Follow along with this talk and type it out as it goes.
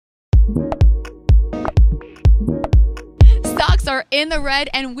Stocks are in the red,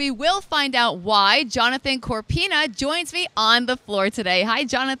 and we will find out why. Jonathan Corpina joins me on the floor today. Hi,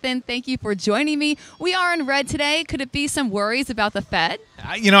 Jonathan. Thank you for joining me. We are in red today. Could it be some worries about the Fed?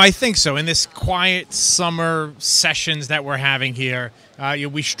 I think so. In this quiet summer sessions that we're having here,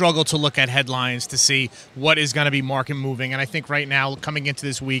 we struggle to look at headlines to see what is going to be market moving. And I think right now, coming into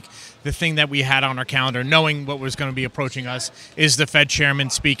this week, the thing that we had on our calendar, knowing what was going to be approaching us, is the Fed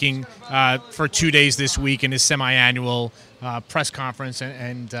chairman speaking for 2 days this week in his semi-annual press conference,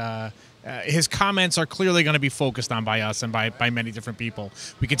 and his comments are clearly going to be focused on by us and by many different people.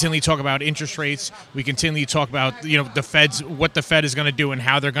 We continually talk about interest rates. We continually talk about what the Fed is going to do and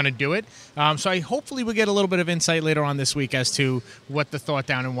how they're going to do it. So hopefully we get a little bit of insight later on this week as to what the thought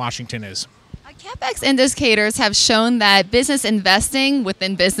down in Washington is. CapEx indicators have shown that business investing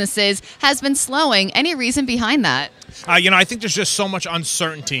within businesses has been slowing. Any reason behind that? I think there's just so much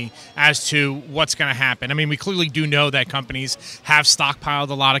uncertainty as to what's going to happen. I mean, we clearly do know that companies have stockpiled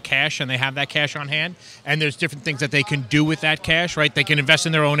a lot of cash, and they have that cash on hand, and there's different things that they can do with that cash, right? They can invest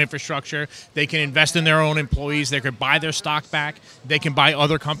in their own infrastructure. They can invest in their own employees. They could buy their stock back. They can buy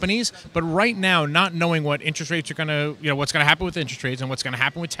other companies. But right now, not knowing what interest rates are going to, what's going to happen with interest rates and what's going to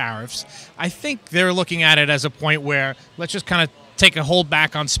happen with tariffs, I think they're looking at it as a point where let's just kind of take a hold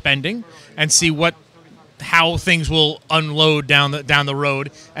back on spending and see how things will unload down the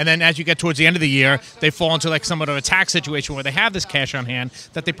road. And then as you get towards the end of the year, they fall into like somewhat of a tax situation where they have this cash on hand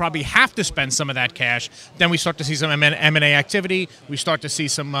that they probably have to spend some of that cash. Then we start to see some M&A activity. We start to see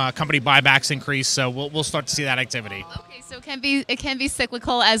some company buybacks increase. So we'll start to see that activity. Okay, so it can be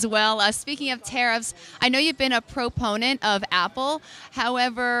cyclical as well. Speaking of tariffs, I know you've been a proponent of Apple.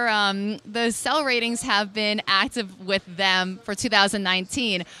 However, the sell ratings have been active with them for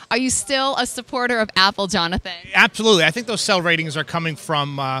 2019. Are you still a supporter of Apple, Jonathan? Absolutely. I think those sell ratings are coming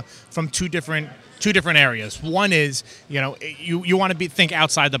from two different areas. One is, you want to think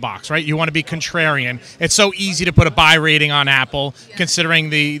outside the box, right? You want to be contrarian. It's so easy to put a buy rating on Apple, considering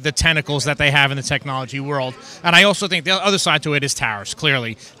the tentacles that they have in the technology world. And I also think the other side to it is tariffs,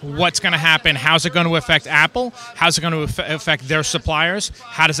 clearly. What's going to happen? How's it going to affect Apple? How's it going to affect their suppliers?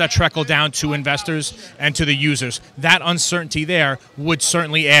 How does that trickle down to investors and to the users? That uncertainty there would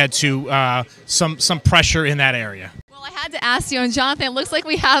certainly add to some pressure in that area. Well, I had to ask you, and Jonathan, it looks like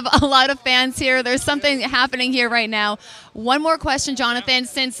we have a lot of fans here. There's something happening here right now. One more question, Jonathan,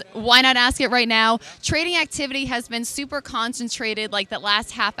 since why not ask it right now? Trading activity has been super concentrated, like that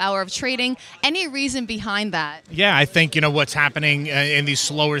last half hour of trading. Any reason behind that? Yeah, I think, what's happening in these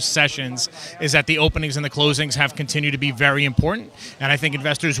slower sessions is that the openings and the closings have continued to be very important. And I think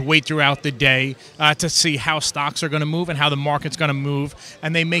investors wait throughout the day to see how stocks are going to move and how the market's going to move.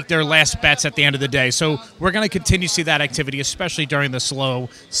 And they make their last bets at the end of the day. So we're going to continue to see that activity, especially during the slow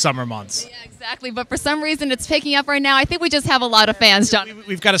summer months. Yeah, exactly. But for some reason, it's picking up right now. I think we just have a lot of fans, John.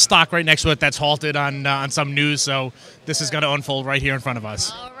 We've got a stock right next to it that's halted on some news, so this is going to unfold right here in front of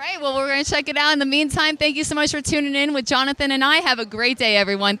us. All right. Well, we're going to check it out. In the meantime, thank you so much for tuning in with Jonathan and I. Have a great day,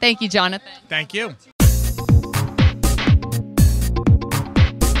 everyone. Thank you, Jonathan. Thank you.